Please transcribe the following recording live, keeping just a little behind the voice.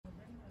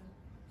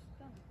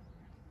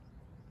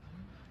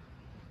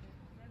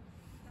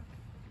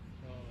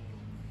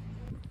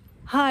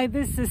Hi,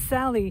 this is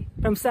Sally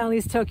from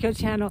Sally's Tokyo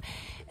channel,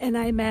 and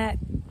I'm at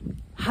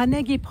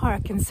Hanegi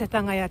Park in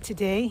Setagaya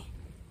today.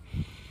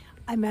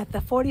 I'm at the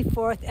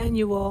 44th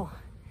annual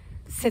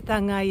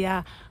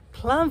Setagaya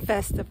Plum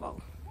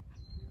Festival.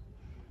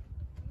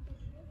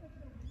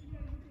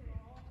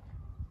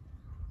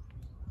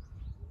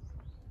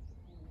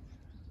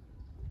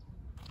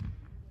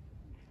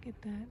 Look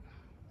at that.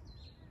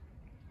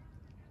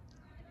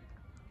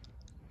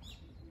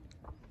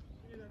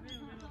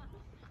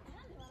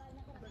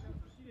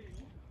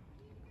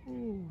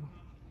 Ooh.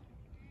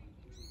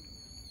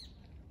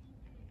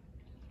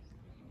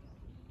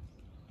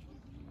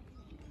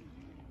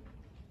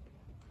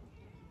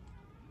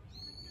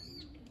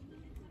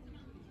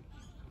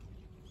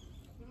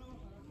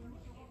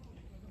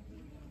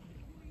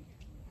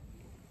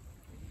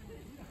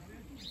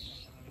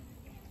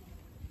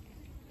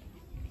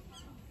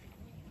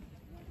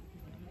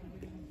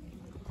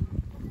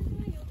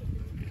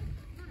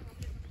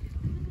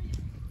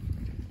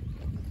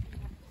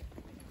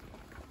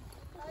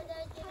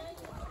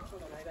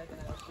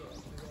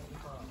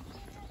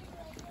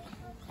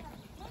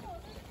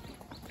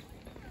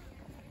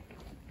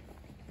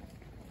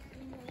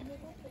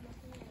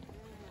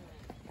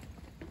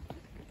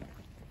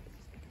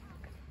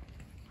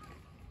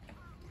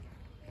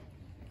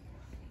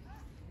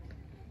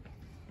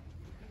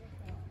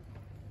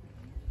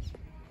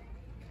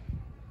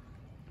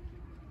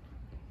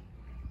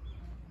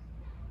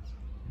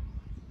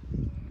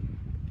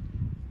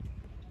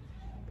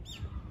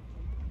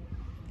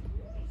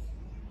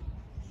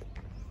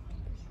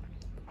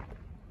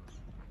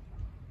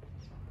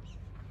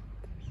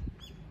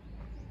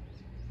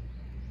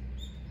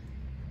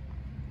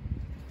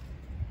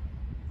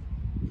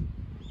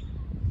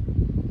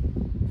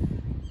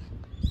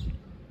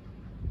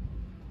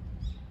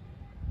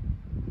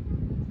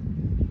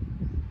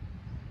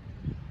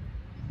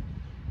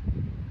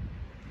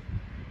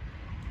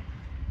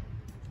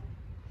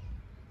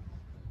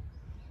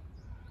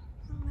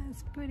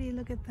 That's pretty,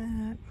 look at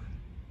that.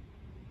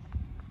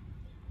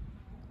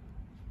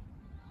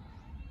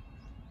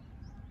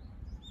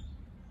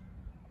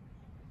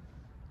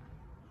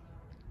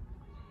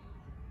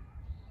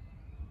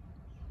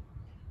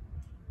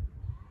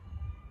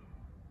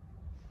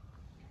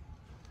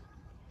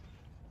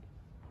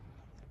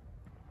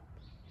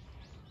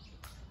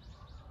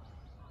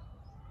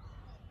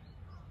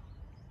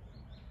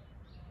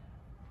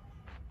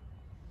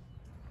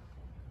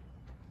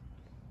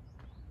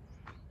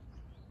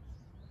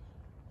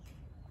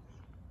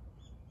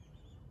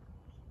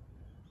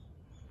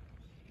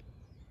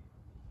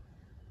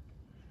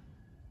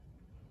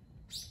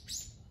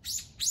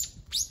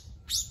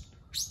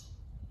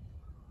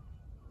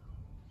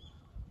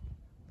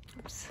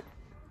 Oops.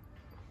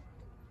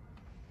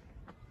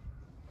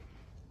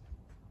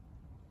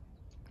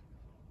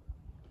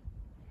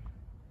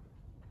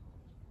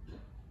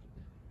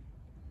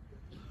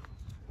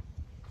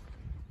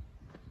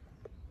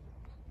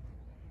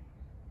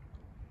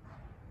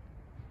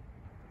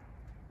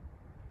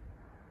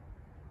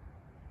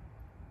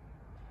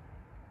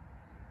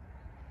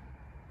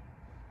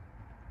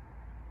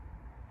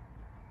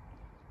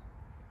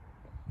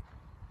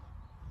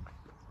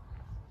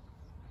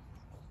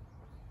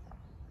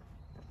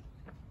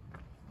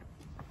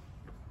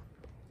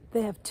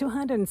 They have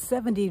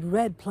 270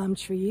 red plum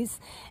trees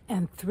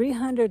and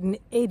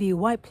 380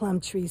 white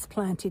plum trees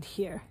planted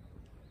here.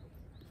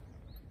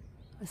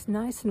 It's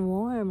nice and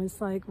warm.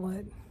 It's like,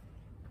 what,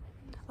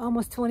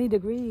 almost 20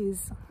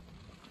 degrees.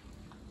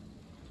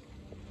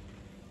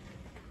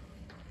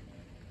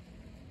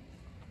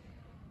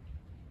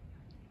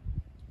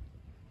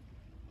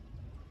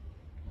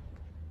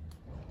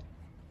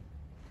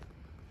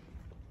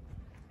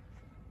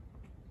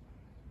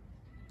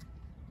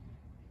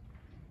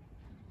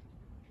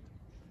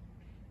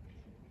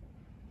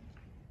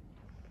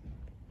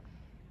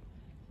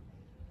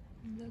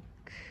 Look.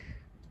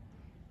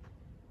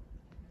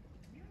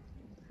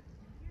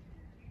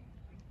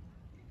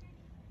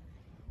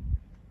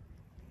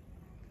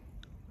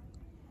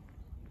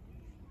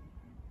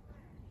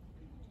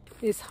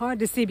 It's hard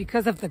to see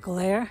because of the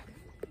glare,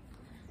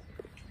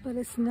 but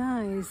it's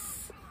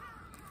nice.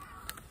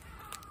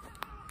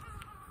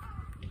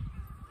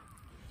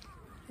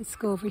 Let's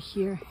go over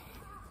here.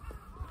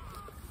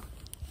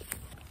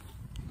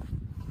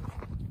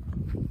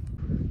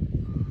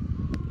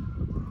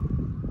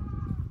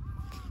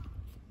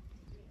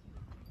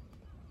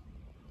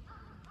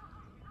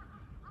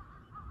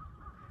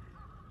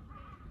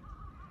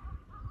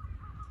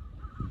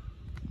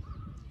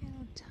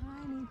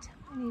 Tiny,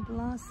 tiny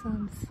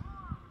blossoms.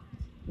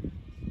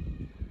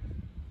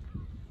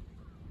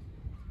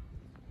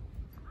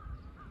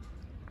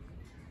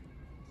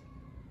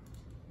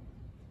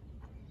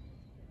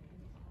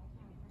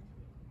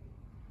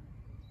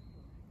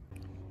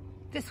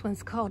 This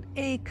one's called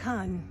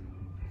A-Kun.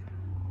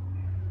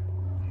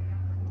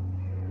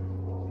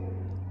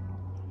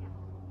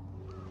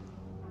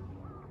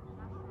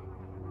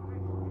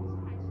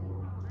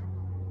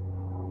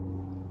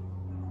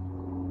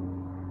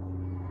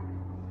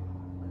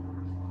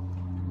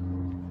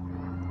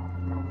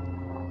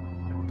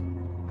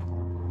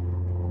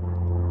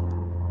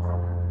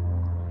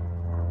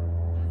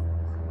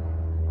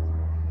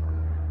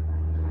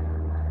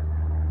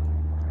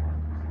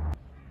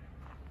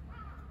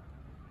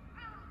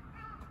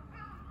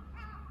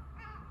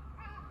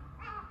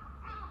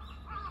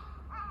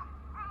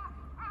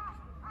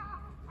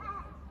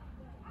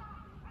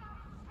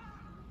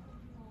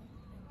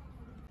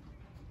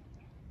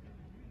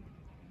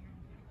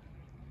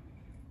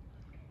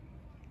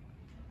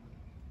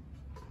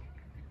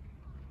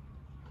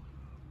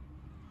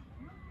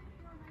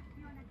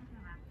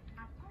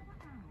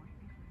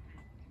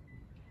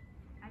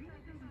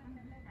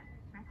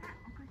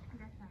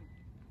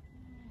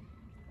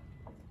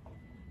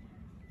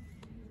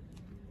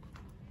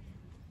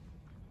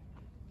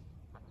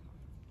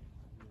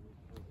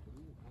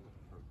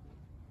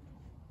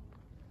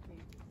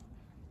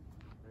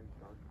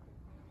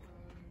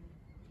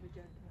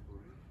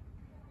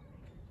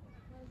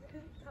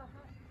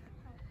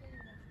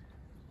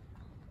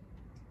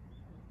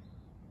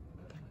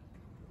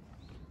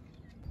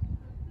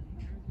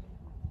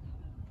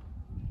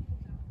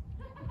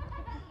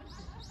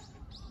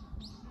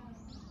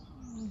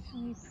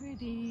 Really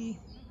pretty.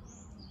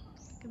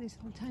 Look at these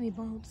little tiny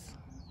boats.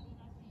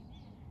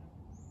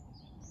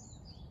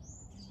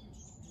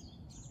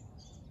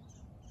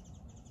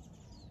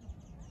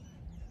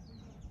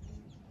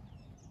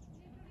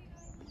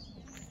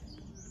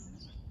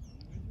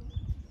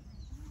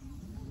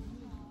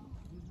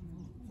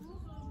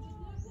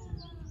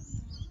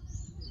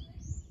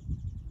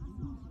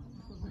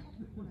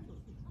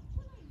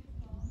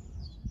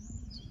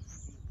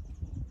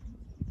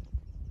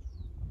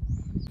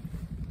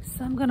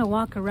 So I'm gonna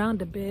walk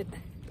around a bit.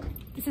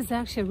 This is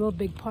actually a real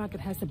big park.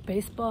 It has a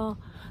baseball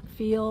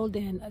field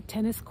and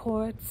tennis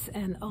courts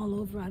and all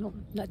over.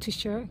 Not too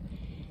sure.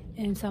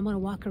 And so I'm gonna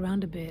walk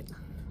around a bit,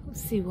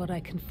 see what I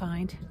can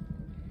find.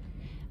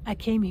 I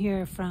came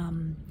here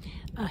from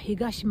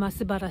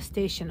Higashimasubara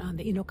Station on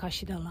the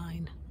Inokashira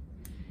line,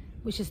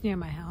 which is near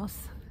my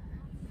house.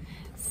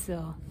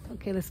 So,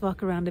 okay, let's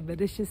walk around a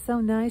bit. It's just so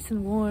nice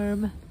and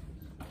warm.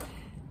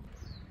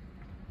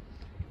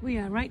 We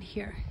are right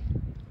here.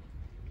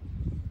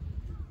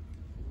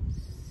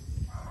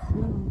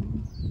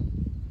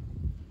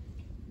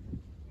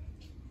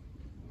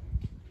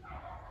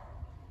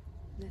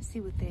 Let's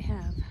see what they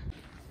have.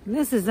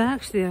 This is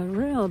actually a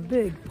real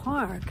big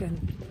park,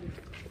 and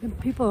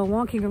people are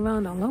walking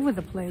around all over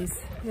the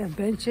place. They have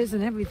benches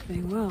and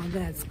everything. Wow,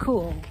 that's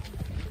cool.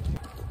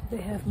 They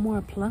have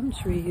more plum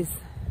trees.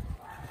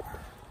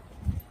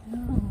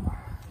 Oh.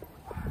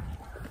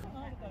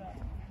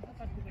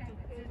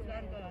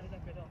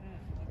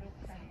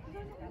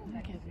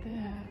 Look at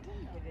that.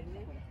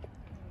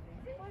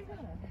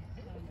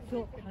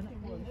 Oh.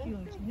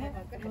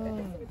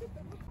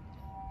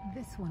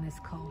 This one is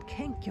called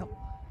Kenkyo.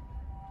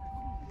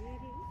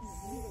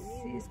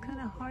 See, it's kind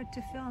of hard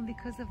to film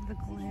because of the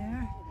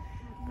glare,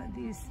 but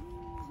these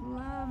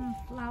plum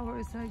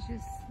flowers are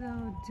just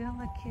so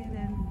delicate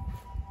and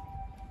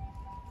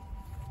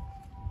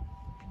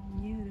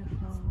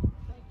beautiful.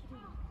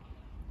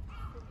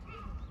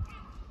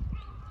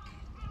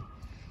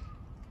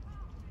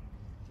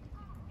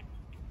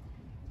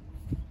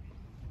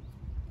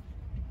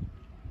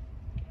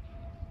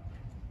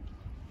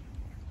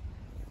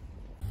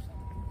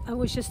 I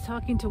was just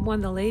talking to one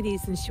of the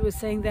ladies, and she was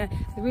saying that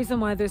the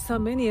reason why there's so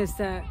many is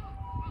that,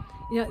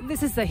 you know,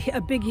 this is a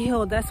big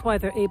hill. That's why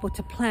they're able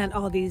to plant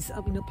all these,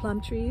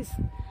 plum trees.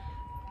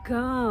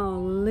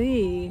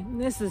 Golly,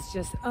 this is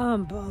just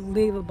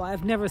unbelievable.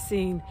 I've never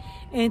seen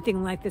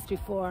anything like this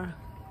before.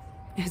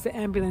 There's an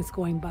ambulance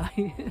going by.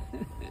 Look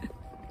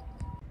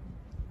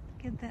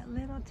at that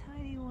little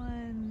tiny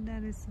one.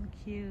 That is so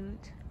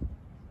cute.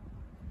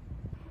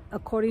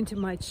 According to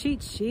my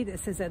cheat sheet, it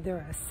says that there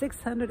are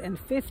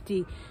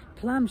 650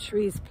 plum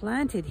trees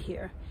planted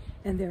here,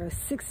 and there are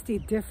 60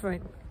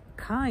 different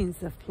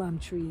kinds of plum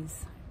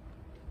trees.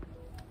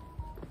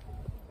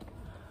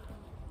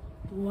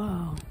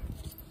 Wow.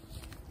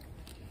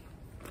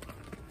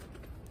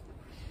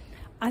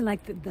 I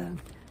like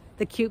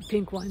the cute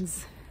pink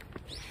ones.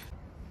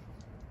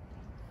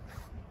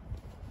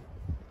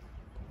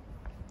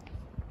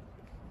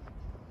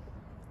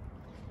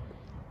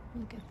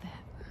 Look at that.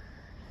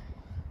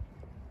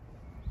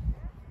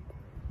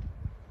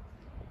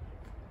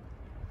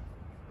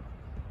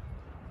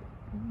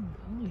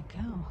 Holy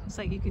cow. It's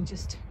like you can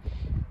just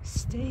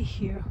stay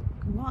here,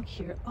 walk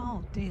here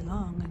all day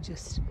long and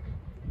just,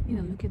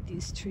 look at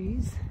these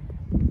trees.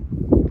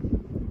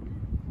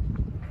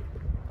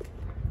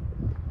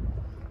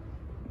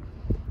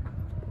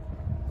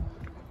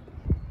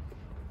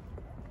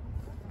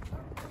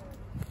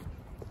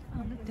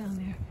 Oh, look down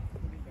there.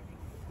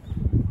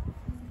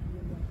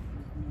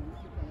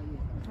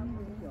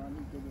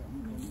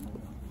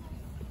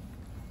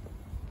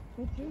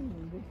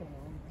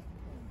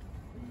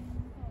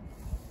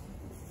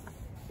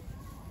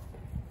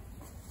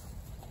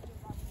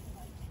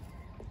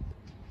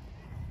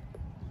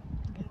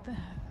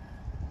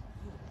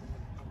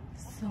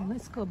 So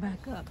let's go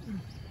back up.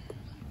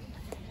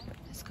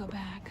 Let's go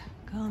back.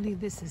 Golly,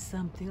 this is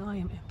something. I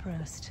am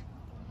impressed.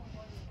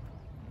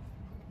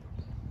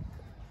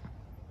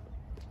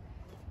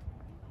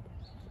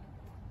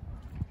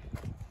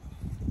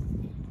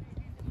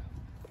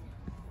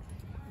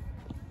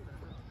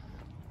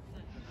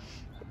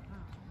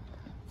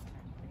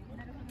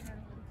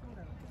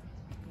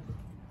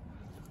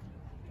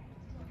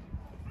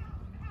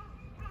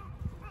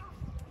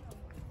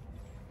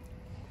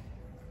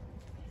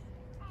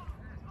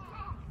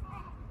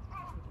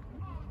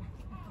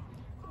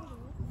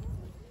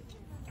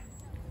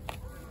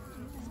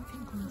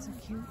 So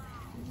cute.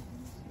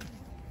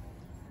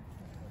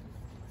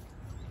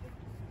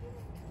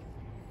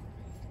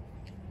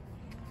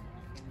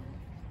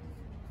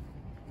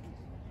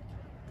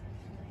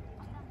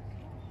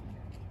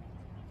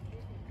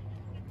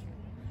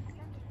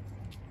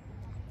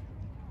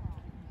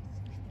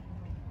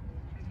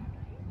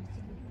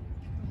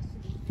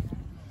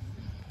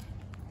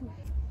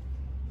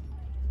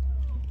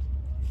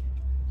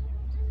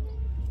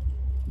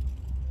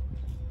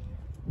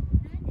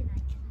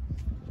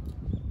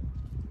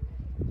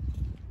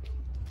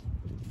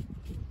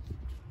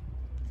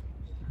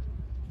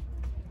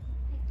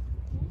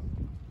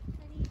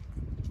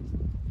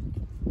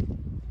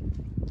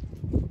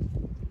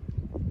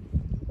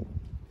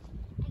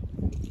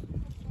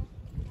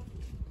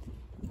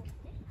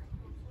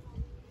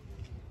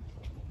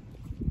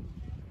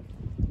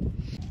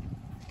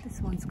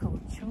 one's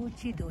called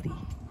Chochidori.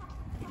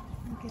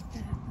 Look at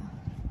that.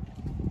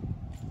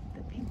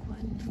 The pink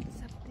one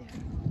is up there.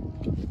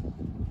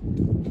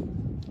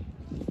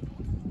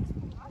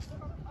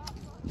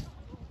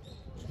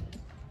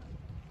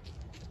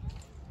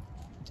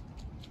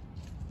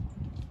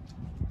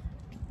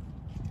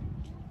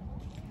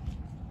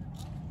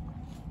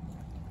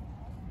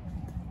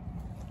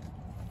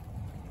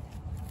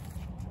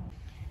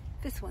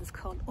 This one's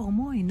called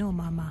Omoi no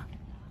Mama.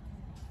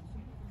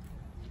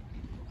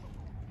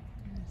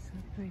 That's so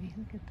pretty.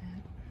 Look at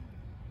that.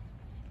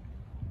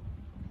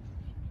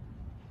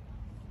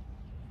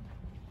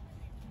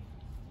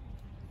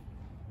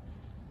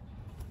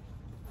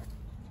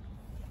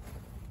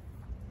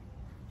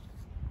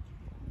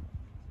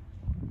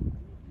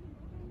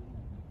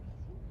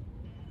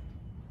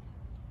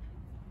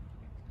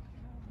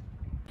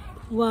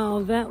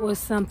 Wow, that was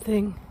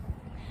something.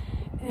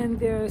 And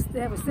they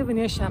have a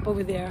souvenir shop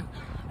over there.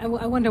 I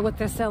wonder what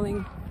they're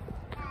selling.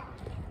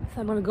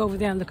 So I'm going to go over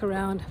there and look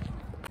around.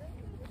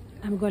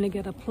 I'm going to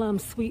get a plum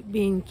sweet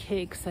bean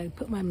cake, so I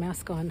put my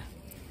mask on.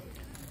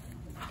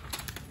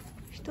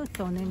 一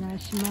つお願い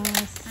しま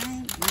す。は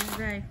い、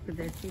大福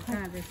です。いか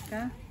がです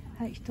か？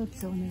はい、一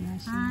つお願い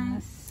し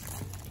ま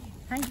す。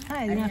はい、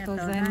はい、ありがとう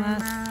ございま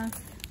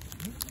す。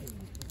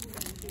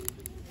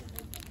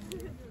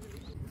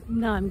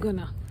Now I'm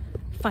gonna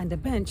find a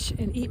bench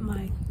and eat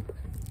my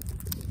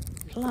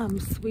plum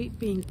sweet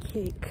bean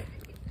cake.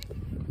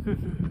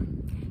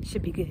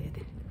 Should be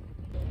good.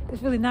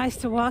 It's really nice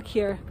to walk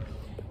here.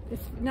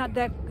 It's not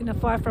that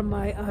far from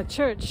my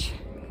church.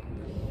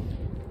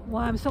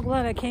 Well, I'm so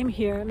glad I came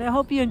here, and I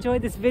hope you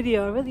enjoyed this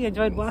video. I really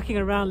enjoyed walking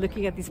around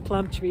looking at these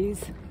plum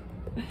trees.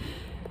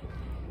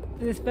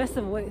 This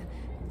festival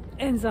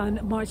ends on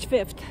March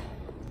 5th.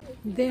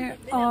 There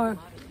are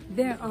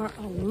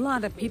a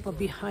lot of people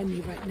behind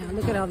me right now.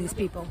 Look at all these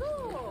people.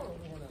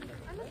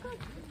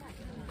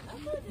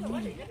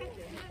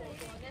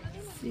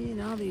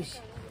 Seeing all these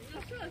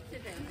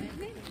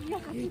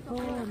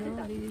people and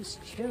all these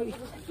cherry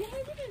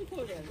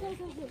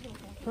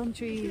plum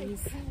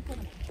trees.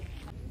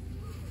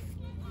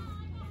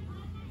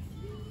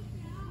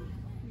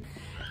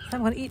 So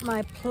I'm going to eat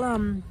my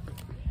plum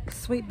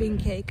sweet bean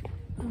cake.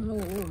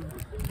 Oh,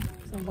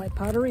 some white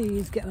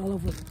potteries getting all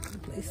over the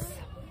place.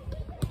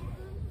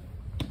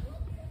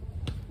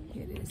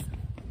 Here it is.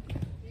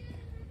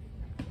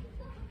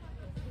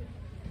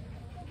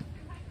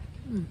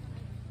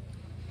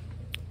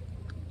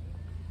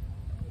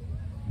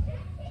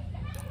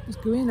 It's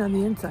green on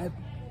the inside.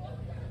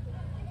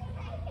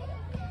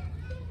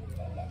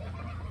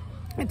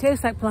 It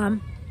tastes like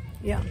plum.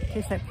 Yeah, it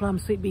tastes like plum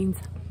sweet beans.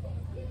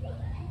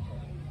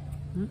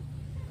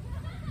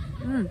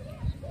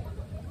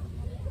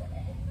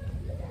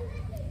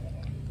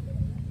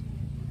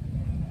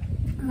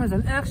 There's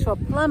an actual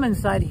plum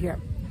inside here.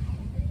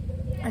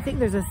 I think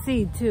there's a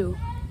seed too.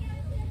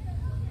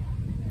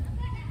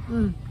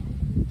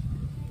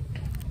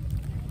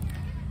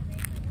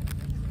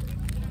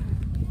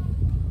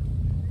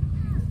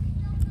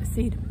 A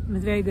seed.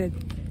 It's very good.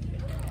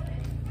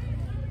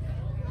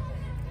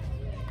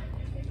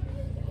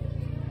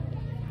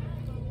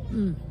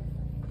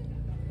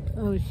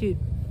 Oh, shoot.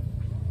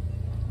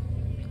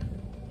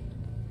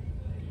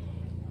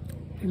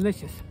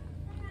 Delicious.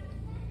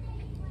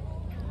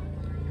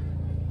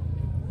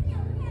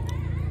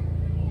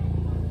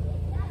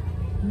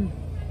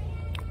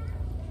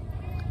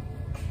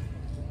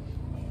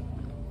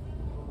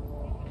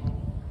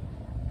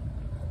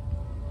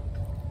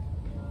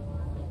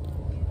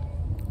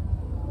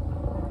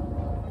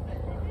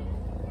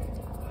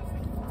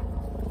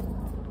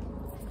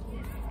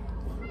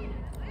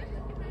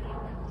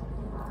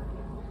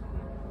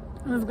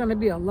 It's going to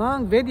be a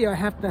long video. I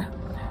have to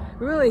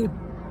really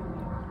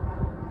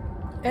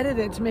edit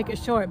it to make it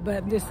short,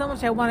 but there's so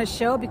much I want to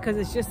show because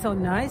it's just so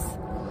nice.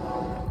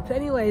 So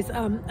anyways,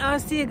 I'll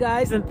see you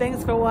guys, and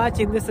thanks for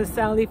watching. This is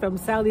Sally from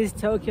Sally's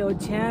Tokyo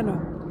channel.